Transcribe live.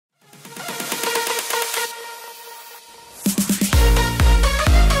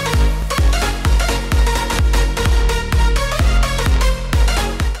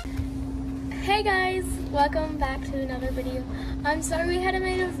I'm sorry we hadn't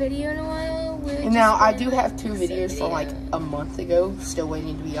made a video in a while. And now I do have 2 videos from like a month ago, still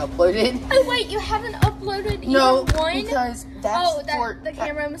waiting to be uploaded. Oh wait, you haven't uploaded No, one? because that's the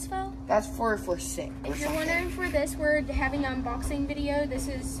camera almost fell? That's for if we're sick. If you're wondering for this, we're having an unboxing video. This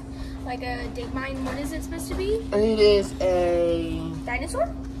is like a dig mine. What is it supposed to be? It is a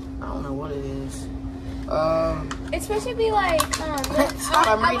dinosaur? I don't know what it is. It's supposed to be like Stop,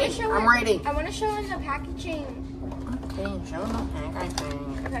 I'm reading. I'm reading. I want to show in the packaging. Okay, show the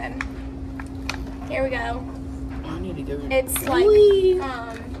packaging. Okay. Here we go. I need to go. It's like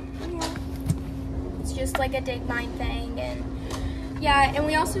it's just like a dig mine thing, and yeah, and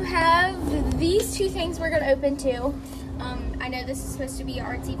we also have these 2 things we're gonna open too. I know this is supposed to be an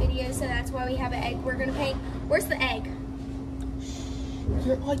artsy video, so that's why we have an egg we're gonna paint. Where's the egg?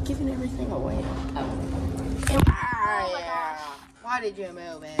 You're like giving everything away. Oh. Yeah. Why did you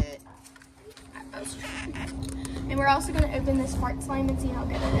move it? And we're also gonna open this fart slime and see how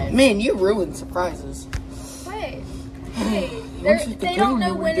good it is. Man, you ruined surprises. What? Hey, they don't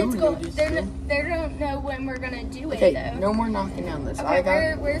know when it's going. They don't know when we're gonna do it though. No more knocking down this.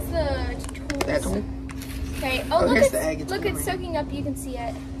 Okay, where's the tools? That tool. Okay. Oh, look, here's the egg. Look, it's soaking up. You can see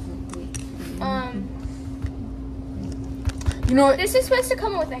it. You know what? This is supposed to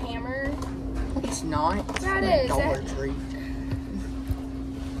come with a hammer. It's not. That is. Dollar Tree.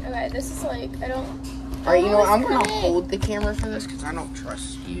 Okay, this is like I don't. All right, you know what? I'm gonna hold the camera for this because I don't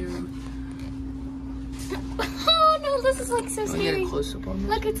trust you. Oh no, this is like so scary. Get a close up on this.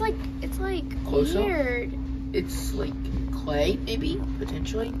 Look, it's like close weird. Up? It's like clay, maybe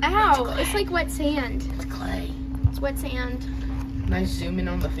potentially. Ow! It's like wet sand. It's clay. It's wet sand. Nice zoom in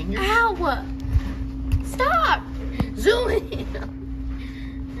on the fingers. Ow! Stop! Zoom in.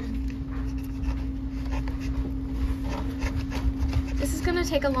 This is gonna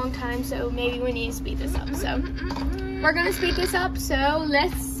take a long time, so maybe we need to speed this up. So we're gonna speed this up. So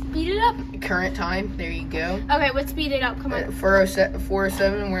let's speed it up. Current time. There you go. Okay, let's speed it up. Come on.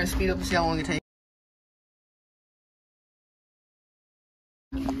 407. We're gonna speed up and see how long it takes.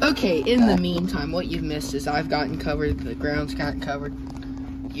 Okay, in the meantime, what you've missed is I've gotten covered, the ground's gotten covered,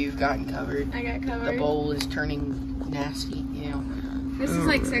 you've gotten covered. I got covered. The bowl is turning nasty, you know. This is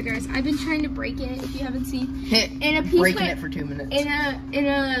like so gross. I've been trying to break it, if you haven't seen. And a piece breaking it for 2 minutes. And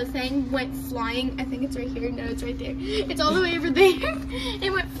a thing went flying. I think it's right here. No, it's right there. It's all the way over there.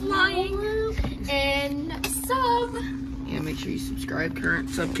 It went flying. And sub. Yeah, make sure you subscribe. Current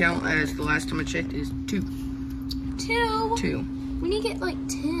sub count, as the last time I checked, is 2. 2. We need to get like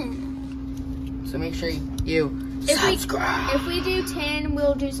 10. So make sure you subscribe. If we do 10,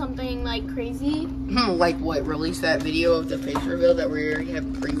 we'll do something like crazy. Like what? Release that video of the face reveal that we already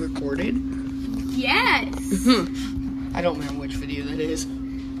have pre-recorded? Yes. I don't remember which video that is.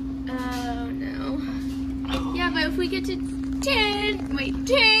 Oh, no. Oh. Yeah, but if we get to 10. Wait,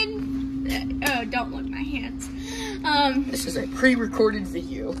 10. Oh, don't look at my hands. This is a pre-recorded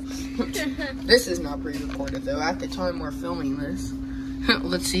video. This is not pre-recorded though. At the time we're filming this.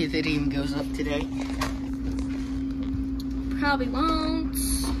 Let's see if it even goes up today. Probably won't.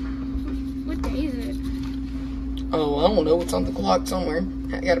 What day is it? Oh, I don't know. It's on the clock somewhere.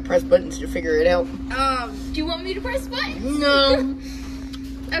 I gotta press buttons to figure it out. Do you want me to press buttons? No.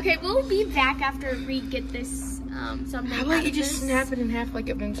 Okay, we'll be back after we get this something. How about you just snap it in half like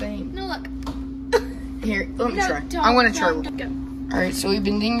I've been saying? No, look. Here, let me try. I want to try. Go. Alright, so we've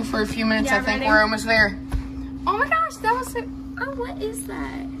been digging for a few minutes. Yeah, I think ready? we're almost there. Oh my gosh, that was so... Oh, what is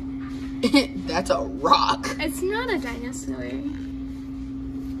that? That's a rock. It's not a dinosaur.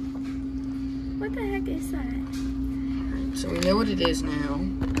 What the heck is that? So we know what it is now.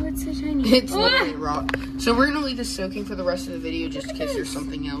 Oh, it's so tiny. It's literally a rock. So we're going to leave this soaking for the rest of the video just in case there's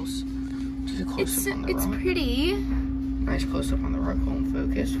something else. Just a close-up on the rock. It's pretty. Nice close-up on the rock. Hold,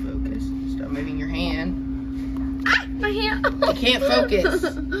 focus. Stop moving your hand. Ah, my hand. I can't focus.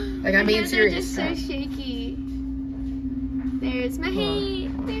 Like I'm being serious. It's just so shaky. There's my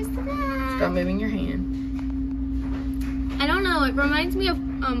hand. There's the bag. Stop moving your hand. I don't know. It reminds me of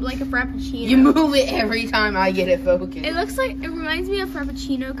like a Frappuccino. You move it every time I get it focused. It looks like it reminds me of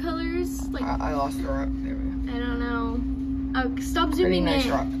Frappuccino colors. Like I lost the rock. There we go. I don't know. Oh, stop Pretty zooming nice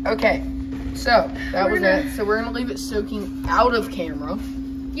in. rock. Okay. So that was it. So we're gonna leave it soaking out of camera.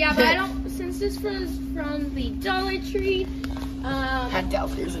 Yeah, but I don't. Since this was from the Dollar Tree. I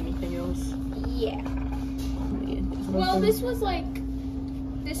doubt there's anything else. Yeah. Well, this was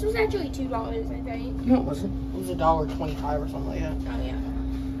actually $2, I think. No, it wasn't. It was $1.25 or something like that. Oh yeah.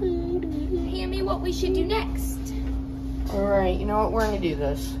 Hand me what we should do next. All right. You know what? We're gonna do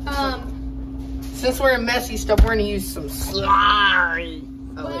this. Since we're in messy stuff, we're gonna use some slime.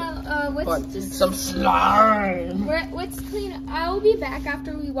 Oh, well, wait. let's But just some slime. let's clean. I'll be back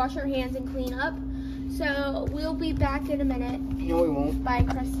after we wash our hands and clean up. So we'll be back in a minute. No, we won't. Bye,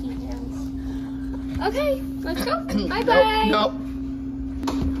 crusty hands. Okay, let's go. Bye bye. Nope.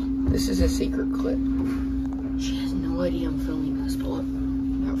 This is a secret clip. She has no idea I'm filming this. Pull up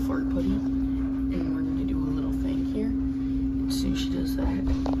that fart pudding, and we're gonna do a little thing here. As soon as she does that,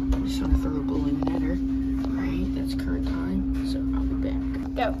 I'm just gonna throw a balloon at her. Alright, that's current time, so I'll be back.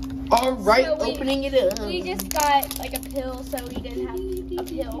 Go. Alright, So opening it up. We just got like a pill, so we didn't have a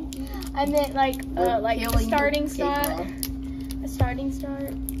pill. I meant like a Peeling starting the start. cake off. A starting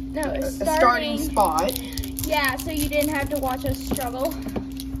start. No, a A starting spot, Yeah, so you didn't have to watch us struggle.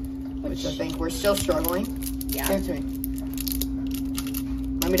 which I think we're still struggling. Yeah. Give it to me.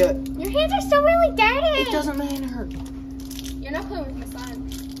 Let me do it. Your hands are still really dirty. It doesn't matter. You're not playing with my slime.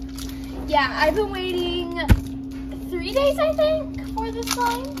 Yeah, I've been waiting 3 days, I think, for this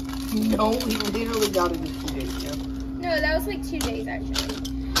slime. No, we literally got it a few days ago. No, that was like 2 days actually.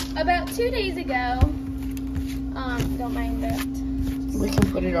 About 2 days ago. Don't mind that. We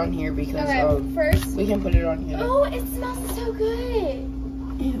can put it on here because Okay, first. we can put it on here. Oh, it smells so good.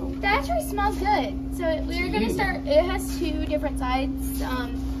 Ew. That actually smells good. So we're gonna start. It has 2 different sides.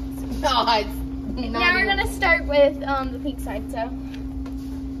 God. Now we're gonna start with the pink side. So.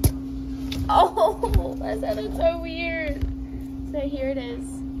 Oh, that sounded so weird. So here it is.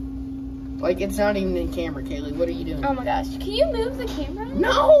 Like, it's not even in camera, Kaylee. What are you doing? Oh my gosh. Can you move the camera?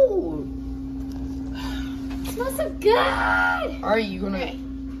 No! It smells so good. Are you gonna... Okay.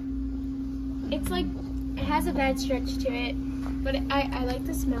 It's like, it has a bad stretch to it, but I like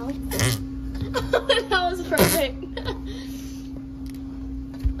the smell. That was perfect.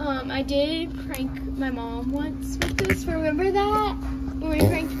 I did prank my mom once with this. Remember that? When we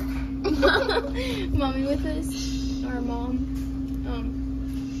pranked mommy with this? Our mom.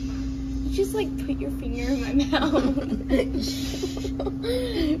 You just like put your finger in my mouth.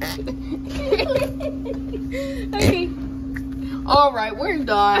 Okay. Alright, we're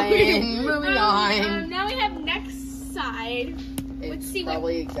done. Moving on. Now we have next side. Let's see what.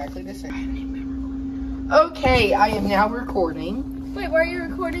 Probably exactly the same. Okay, I am now recording. Wait, where are you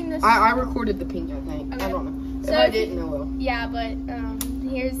recording this? I recorded the pink, I think. Okay. I don't know. So if I if you- didn't, I will. Yeah, but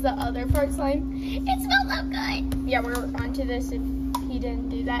here's the other part slime. It smells so good. Yeah, we're onto this if he didn't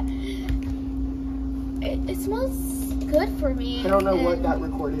do that. It smells good for me. I don't know what and- got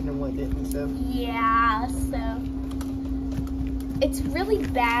recorded and what didn't, so. Yeah, so it's really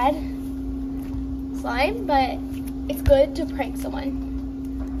bad slime, but it's good to prank someone.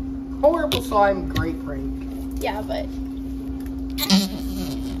 Horrible slime, great prank. Yeah, but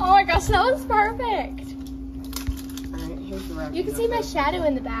oh my gosh, that was perfect. Alright, here's the wrapping. You can see my shadow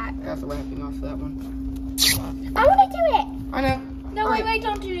in the back. I got the wrapping off that one. I want to do it. I know. No, Alright. wait,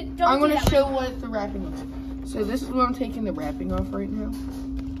 don't do it. I'm Don't do gonna that show what the wrapping is. So this is what I'm taking the wrapping off right now.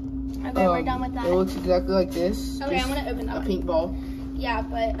 one. Okay, we're done with that. It looks exactly like this. Okay, just I'm gonna open that a one. pink ball. Yeah,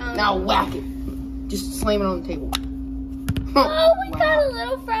 but Now whack it. Just slam it on the table. Oh, we Wow. got a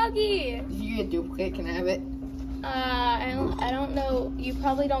little froggy. If you get a duplicate, can I have it? I don't know. You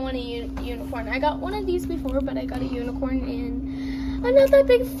probably don't want a unicorn. I got one of these before, but I got a unicorn and I'm not that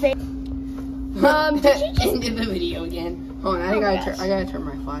big fan. Did you just? End of the video again. Hold on, Oh my I gotta turn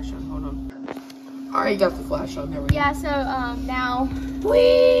my flash on. Hold on. Alright, got the flash on. There we go. Yeah. So now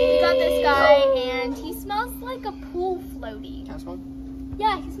we got this guy, and he smells like a pool floaty. Can I smell?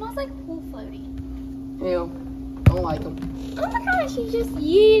 Yeah, he smells like a pool floaty. Ew. Don't like them. Oh my gosh, he just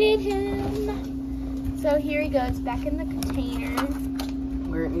yeeted him. So here he goes, back in the container.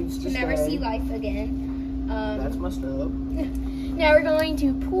 Where it needs to To stay. never see life again. That's messed up. Now we're going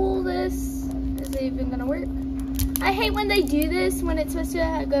to pull this. Is it even gonna work? I hate when they do this when it's supposed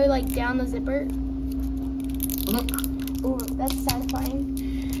to go like down the zipper. Ooh, that's satisfying.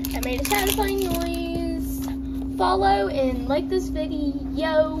 I made a satisfying noise. Follow and like this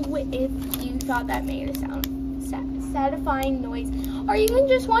video if you thought that made a satisfying noise, or you can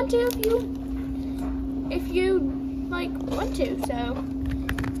just want to if you like want to. So,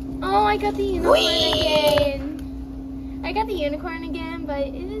 oh, I got the unicorn again. I got the unicorn again, but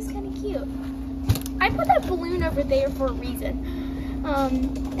it is kind of cute. I put that balloon over there for a reason.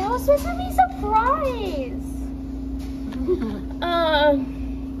 That was supposed to be a surprise.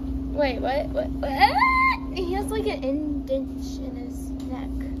 Wait, what? He has like an indent in his neck.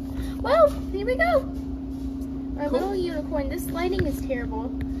 Well, here we go. Our little unicorn. This lighting is terrible.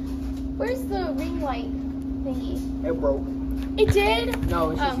 Where's the ring light thingy? It broke. It did?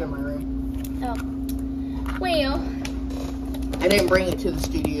 No, it's just in my room. Oh. Well. I didn't bring it to the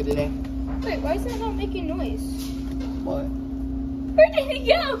studio today. Wait, why is that not making noise? What? Where did he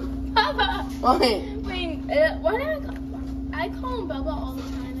go? Bubba. What? Wait, why did I call him Bubba all the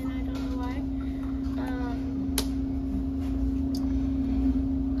time and I don't know why.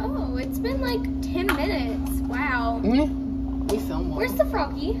 Oh, it's been like 10 minutes. Wow. Yeah. We filmed one. Where's the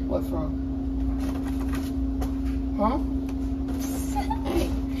froggy? What frog? Huh?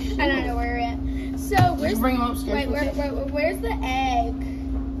 I don't know where we're at. So where's bring him upstairs. wait, where's the egg?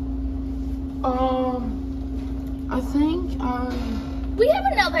 I think We have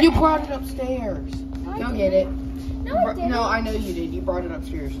another you egg. brought it upstairs. No, I Go didn't. get it. No, I didn't. No, I know you did. You brought it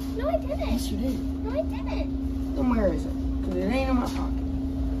upstairs. No, I didn't. Yes, you did. No, I didn't. Then where is it? Because it ain't in my pocket.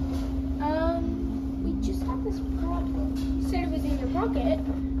 We just have this problem. You said it was in your pocket.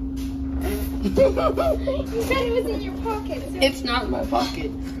 You said it was in your pocket. So It's not in my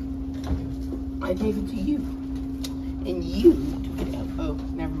pocket. I gave it to you. And you took it out. Oh,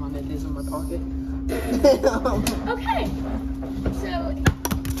 never mind. It is in my pocket. okay. So,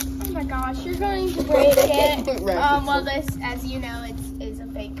 oh my gosh, you're going to break it. Right. Well, this, as you know, is a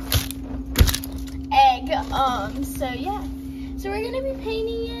fake egg. So yeah. So we're gonna be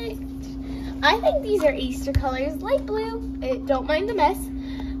painting it. I think these are Easter colors, light blue. Don't mind the mess.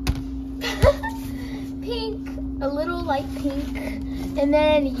 Pink, a little light pink, and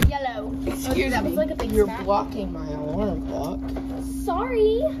then yellow. Excuse that me. was like a big You're snap. blocking my alarm clock.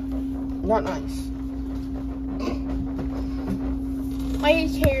 Sorry. Not nice. My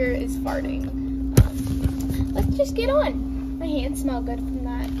hair is farting. Let's just get on. My hands smell good from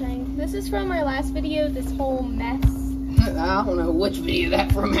that thing. This is from our last video, this whole mess. I don't know which video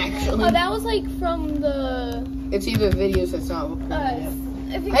that from actually. Oh, that was like from the... It's either videos that's not uploaded yet.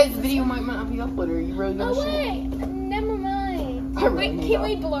 I think Hey, it's the video might not be uploaded. Are you really gonna Oh, see it? wait. Never mind. I really Wait, need can that.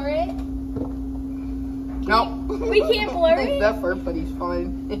 we blur it? No. We can't blur it? That fur putty's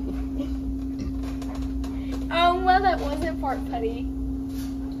fine. Well, that wasn't fart putty.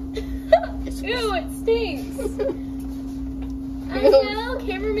 Ew, it stinks. I don't know,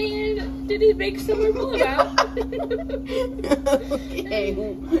 cameraman, did he make summer blowout? Okay,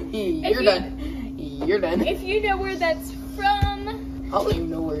 you're done. You're done. If you know where that's from, I don't even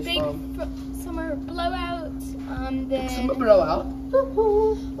know where it's big from. summer blowout, then Summer blowout.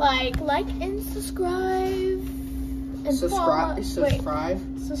 like and subscribe. And follow- Subscribe.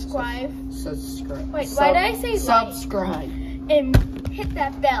 subscribe. Subscribe. Wait, why did I say like? subscribe? And hit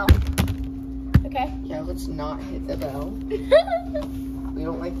that bell. Okay. Yeah, let's not hit the bell. We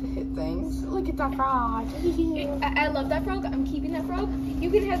don't like to hit things. Look at that frog. I love that frog. I'm keeping that frog. You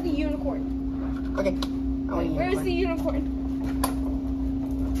can have the unicorn. Okay. Where's the unicorn?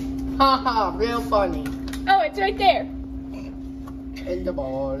 Haha, real funny. Oh, it's right there. In the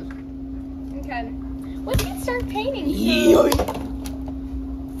balls. Okay. Let's get started painting. Yoink.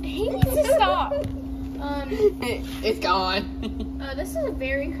 He needs to stop. It's gone. This is a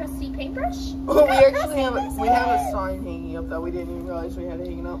very crusty paintbrush. Oh, we actually have a sign hanging up that we didn't even realize we had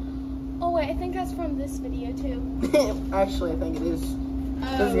hanging up. Oh wait, I think that's from this video too. Actually, I think it is.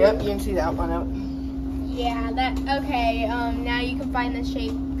 Oh. Yep, you can see the outline of it. Yeah, that, okay, now you can find the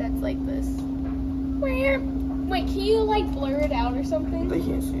shape that's like this. Where? Wait, can you like blur it out or something? They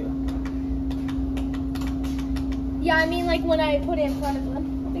can't see it. Yeah, I mean like when I put it in front of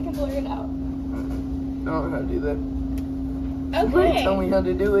them, they can blur it out. I don't know how to do that. Okay. Tell me how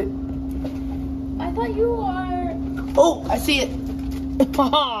to do it. I thought you are... Oh, I see it.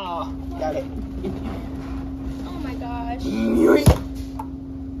 Got it. Oh my gosh.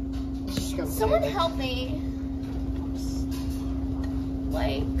 Someone help me.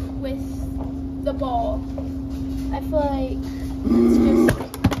 Like, with the ball. I feel like it's just...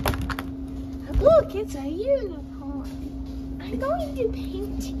 Look, it's a unicorn. I'm going to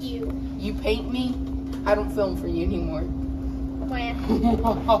paint you. You paint me? I don't film for you anymore.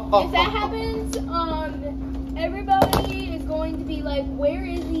 If that happens, everybody is going to be like, where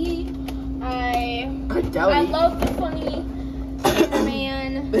is he? I doubt it. love the funny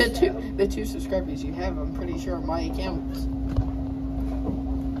man. The two subscribers you have, I'm pretty sure, are my accounts.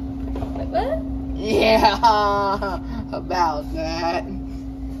 Wait, what? Yeah, about that.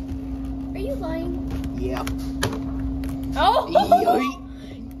 Are you lying? Yeah. Oh! Yoink.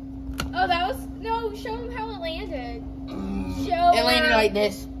 Oh, that was, no, show him how it landed. It landed like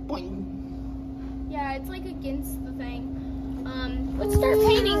this. Boing. Yeah, it's like against the thing. Let's start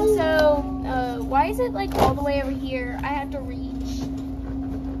painting. So, why is it like all the way over here? I have to reach.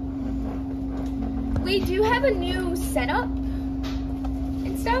 We do have a new setup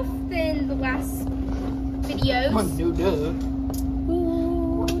and stuff than the last videos. No, duh.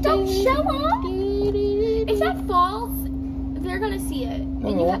 Don't show up. If that falls, they're gonna see it.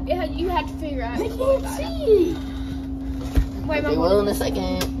 And you have to figure out. They can't see. Wait, They will in a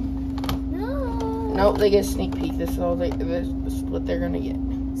second. No. Nope, they get a sneak peek. This is all this is what they're gonna get.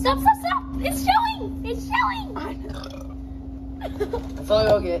 Stop, stop, stop! It's showing! It's showing! I know. That's all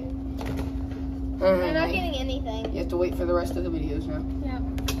you'll get. We're not getting anything. You have to wait for the rest of the videos now. Yeah.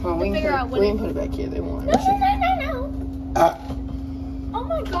 Oh, we can put it back here. They won't. No. Oh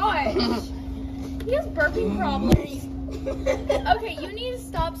my gosh. He has burping problems. Okay, you need to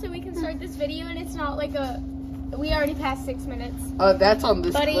stop so we can start this video and it's not like a... We already passed 6 minutes. That's on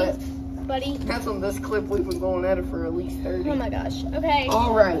this clip. Buddy. That's on this clip. We've been going at it for at least 30. Oh my gosh. Okay.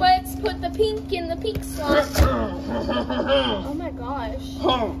 All right. Let's put the pink in the pink slot. Oh my gosh.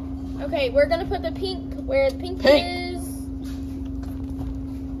 Okay, we're gonna put the pink where the pink is.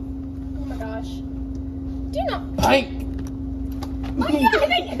 Oh my gosh. Do not. Pink. Oh my god,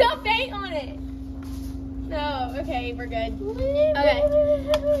 I got paint on it. No, okay, we're good. Okay.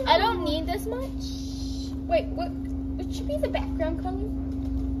 I don't need this much. Wait, what should be the background color?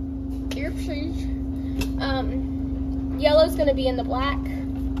 Yellow's gonna be in the black.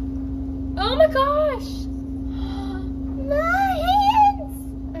 Oh my gosh! My hands!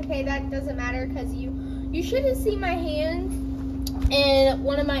 Okay, that doesn't matter because you should have seen my hands in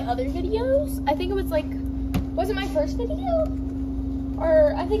one of my other videos. I think it was like, was it my first video?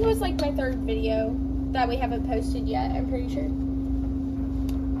 Or I think it was like my third video that we haven't posted yet, I'm pretty sure.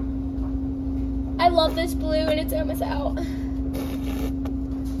 I love this blue and it's almost out.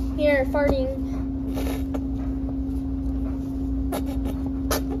 Here, farting.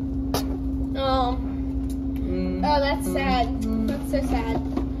 Oh, that's sad. That's so sad.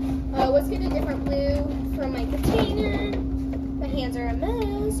 Let's get a different blue from my container. My hands are a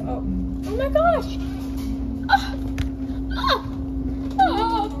mess. Oh my gosh.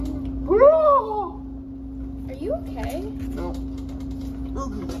 Are you okay? No.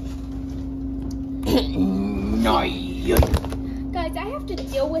 Guys, I have to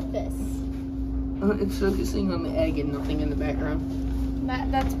deal with this. It's focusing on the egg and nothing in the background.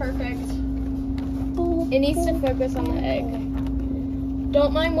 That's perfect. It needs to focus on the egg.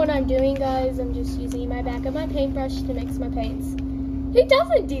 Don't mind what I'm doing, guys. I'm just using my back of my paintbrush to mix my paints. Who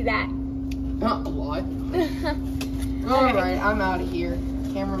doesn't do that? Not a lot. Alright, I'm out of here.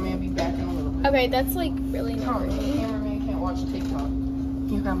 Cameraman, be back in a little bit. Okay, that's like really Sorry, not the cameraman can't watch TikTok.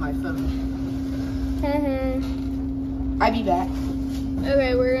 You have my phone. I'll be back.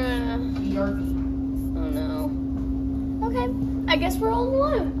 Okay, we're gonna... BRB. Oh no. Okay, I guess we're all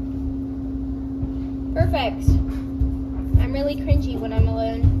alone. Perfect. I'm really cringy when I'm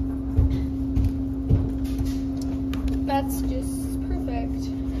alone. That's just perfect.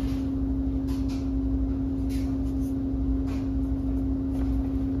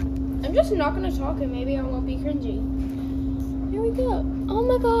 I'm just not gonna talk and maybe I won't be cringy. Here we go. Oh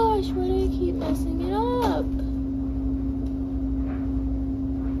my gosh, why do I keep messing it up?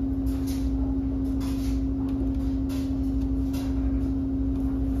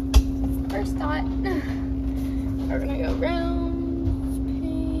 First dot. We're gonna go round,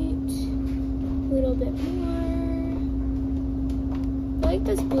 paint a little bit more. I like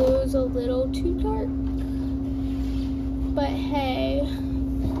this blue is a little too dark, but hey,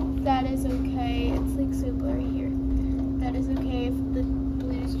 that is okay. It's like so blurry here. That is okay if the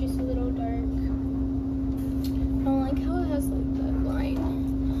blue is just a little dark. I don't like how it has like that line.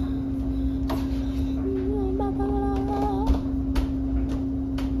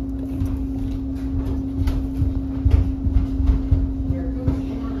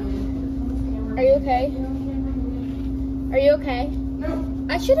 Are you okay? Are you okay? No.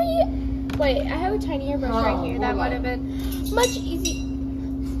 I should have. Wait, I have a tiny hairbrush right here. That would have been much easier.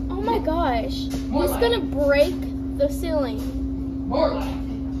 Oh my gosh. He's gonna break the ceiling. More light.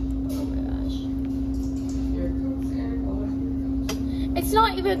 Oh my gosh. Here comes Santa Claus. It's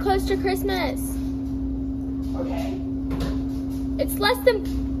not even close to Christmas. Okay. It's less than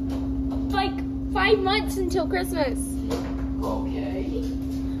like 5 months until Christmas. Okay.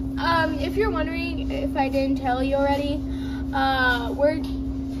 If you're wondering if I didn't tell you already, and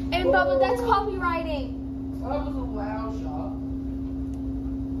Bubba, that's copywriting. That was a loud shot.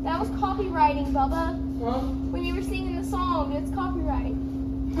 That was copywriting, Bubba. Huh? When you were singing the song, it's copyright.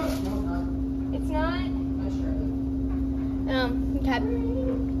 No, not. It's not? I sure did. Okay.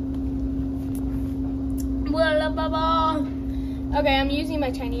 Blah, blah, blah. Okay, I'm using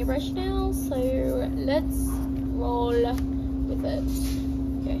my tiny brush now, so let's roll with it.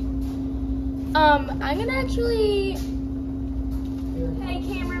 Okay. I'm gonna actually... Hey,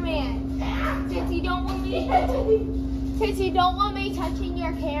 cameraman. Since you don't want me touching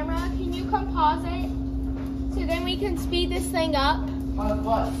your camera, can you come pause it? So then we can speed this thing up.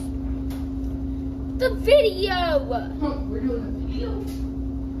 What? The video! We're doing a video.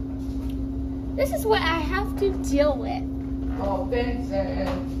 This is what I have to deal with. Oh, Vincent.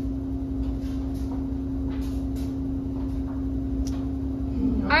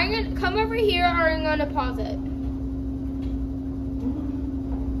 I'm gonna come over here, or I'm gonna pause it.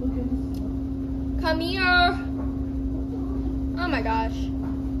 Come here. Oh my gosh.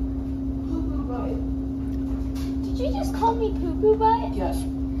 Did you just call me poo-poo butt? Yes.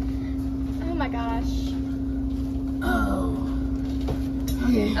 Oh my gosh. Oh.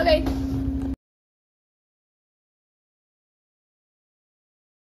 Okay. Okay.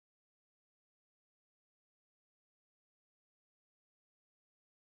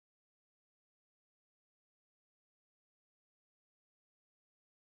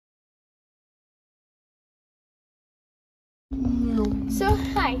 So,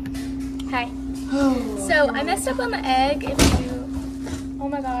 hi. So, I messed up on the egg. Oh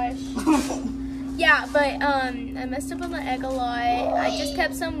my gosh. Yeah, but, I messed up on the egg a lot. I just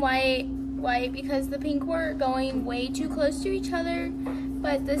kept some white because the pink were going way too close to each other.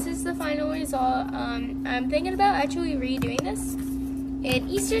 But this is the final result. I'm thinking about actually redoing this. And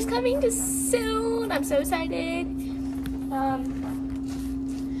Easter's coming soon. I'm so excited.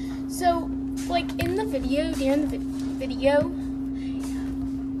 So, like, in the video, during the video,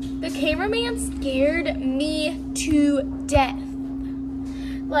 the cameraman scared me to death.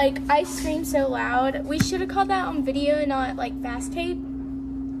 Like, I screamed so loud. We should have called that on video and not, like, fast tape.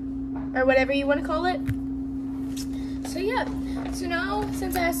 Or whatever you want to call it. So, yeah. So now,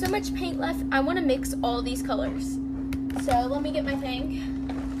 since I have so much paint left, I want to mix all these colors. So, let me get my thing.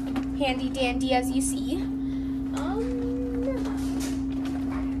 Handy dandy, as you see.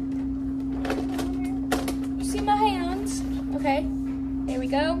 You see my hands? Okay. There we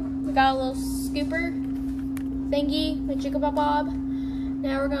go. We got a little scooper thingy with Jigga Bob.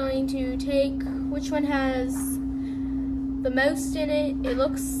 Now we're going to take which one has the most in it. It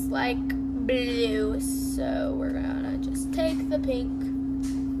looks like blue, so we're gonna just take the pink,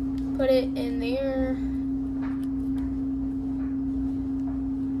 put it in there.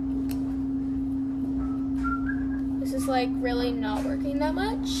 This is like really not working that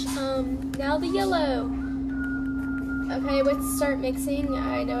much. Now the yellow. Okay, let's start mixing.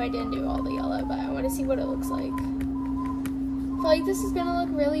 I know I didn't do all the yellow, but I want to see what it looks like. I feel like this is gonna look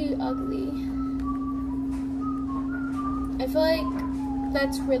really ugly. I feel like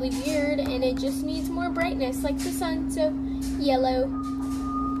that's really weird, and it just needs more brightness, like the sun. So, yellow.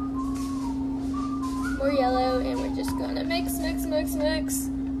 More yellow, and we're just gonna mix.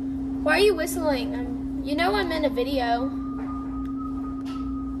 Why are you whistling? You know I'm in a video.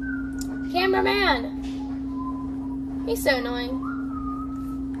 Cameraman! He's so annoying.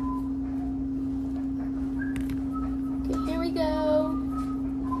 Okay, here we go.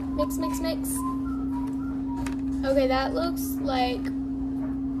 Mix. Okay, that looks like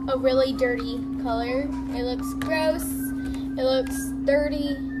a really dirty color. It looks gross. It looks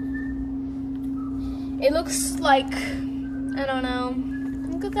dirty. It looks like, I don't know.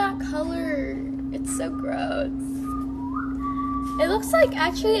 Look at that color. It's so gross. It looks like,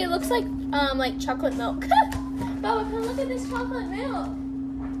 actually, it looks like chocolate milk. Baba, come look at this chocolate milk.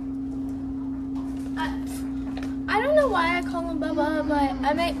 I don't know why I call him Baba, but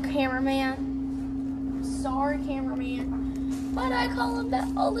I meant cameraman. Sorry, cameraman. But I call him that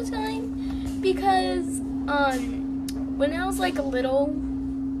all the time because when I was like little,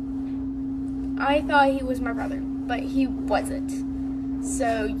 I thought he was my brother, but he wasn't.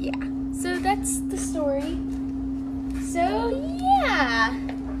 So yeah. So that's the story. So yeah.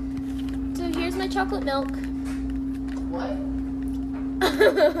 So here's my chocolate milk. What?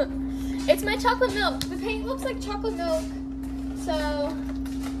 It's my chocolate milk. The paint looks like chocolate milk. So,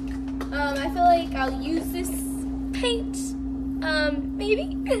 I feel like I'll use this paint,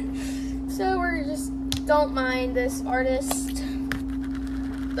 maybe. So we're just, don't mind this artist,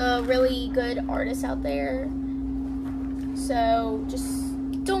 the really good artist out there. So just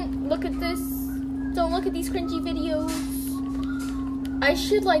don't look at this. Don't look at these cringy videos. I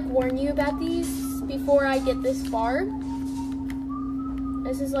should like warn you about these before I get this far.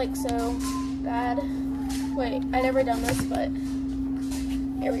 This is like so bad. Wait, I never done this, but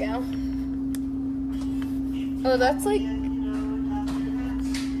here we go. Oh, that's like,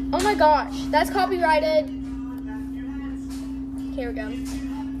 oh my gosh, that's copyrighted. Here we go.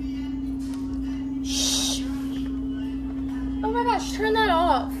 Shh. Oh my gosh, turn that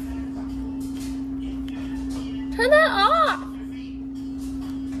off. Turn that off.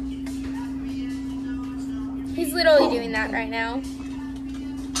 He's literally doing that right now.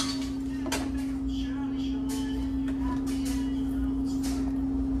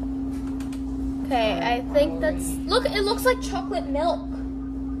 Okay, I think that's, look, it looks like chocolate milk.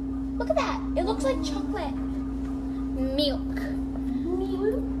 Look at that. It looks like chocolate milk.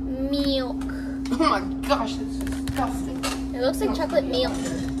 Milk. Oh my gosh, that's disgusting. It looks like chocolate milk.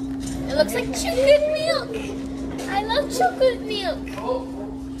 It looks like chocolate milk. I love chocolate milk.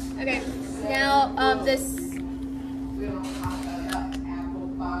 Okay, now this.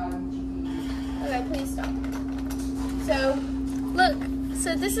 Okay, please stop. So, look.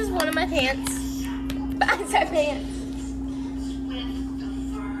 So this is one of my pants. Bicep pants.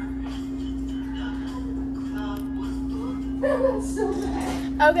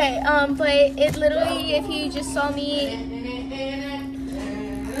 Okay, but it literally, if you just saw me,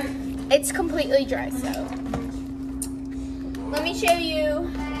 it's completely dry, so. Let me show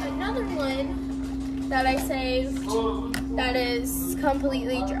you another one that I saved that is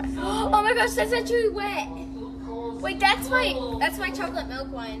completely dry. Oh my gosh, that's actually wet. Wait, that's my chocolate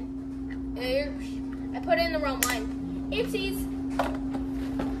milk one. Oops, I put in the wrong one. Oopsies.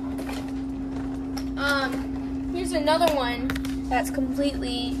 Here's another one that's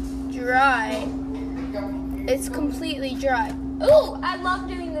completely dry. It's completely dry. Ooh, I love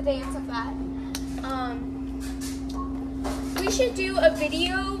doing the dance of that. We should do a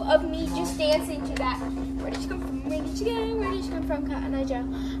video of me just dancing to that. Where did you come from? Where did you go? Where did you come from, Cotton Eye Joe?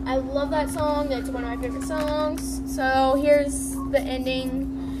 I love that song. It's one of my favorite songs. So here's the ending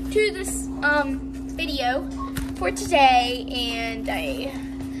to this video for today, and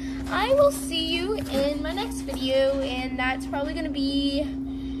I will see you in my next video, and that's probably gonna be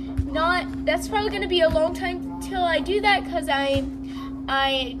a long time till I do that, because I'm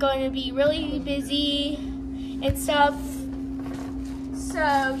going to be really busy and stuff. So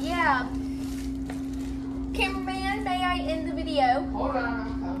yeah, cameraman, may I end the video? Hold on,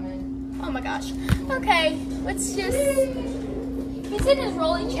 I'm coming. Oh my gosh. Okay, let's just. He's in his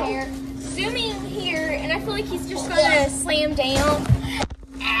rolling chair, zooming here, and I feel like he's just gonna slam down.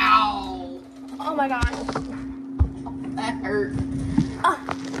 Ow! Oh my gosh. That hurt.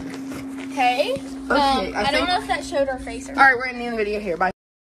 Okay. Okay, I don't know if that showed our face or not. Alright, we're ending the video here. Bye.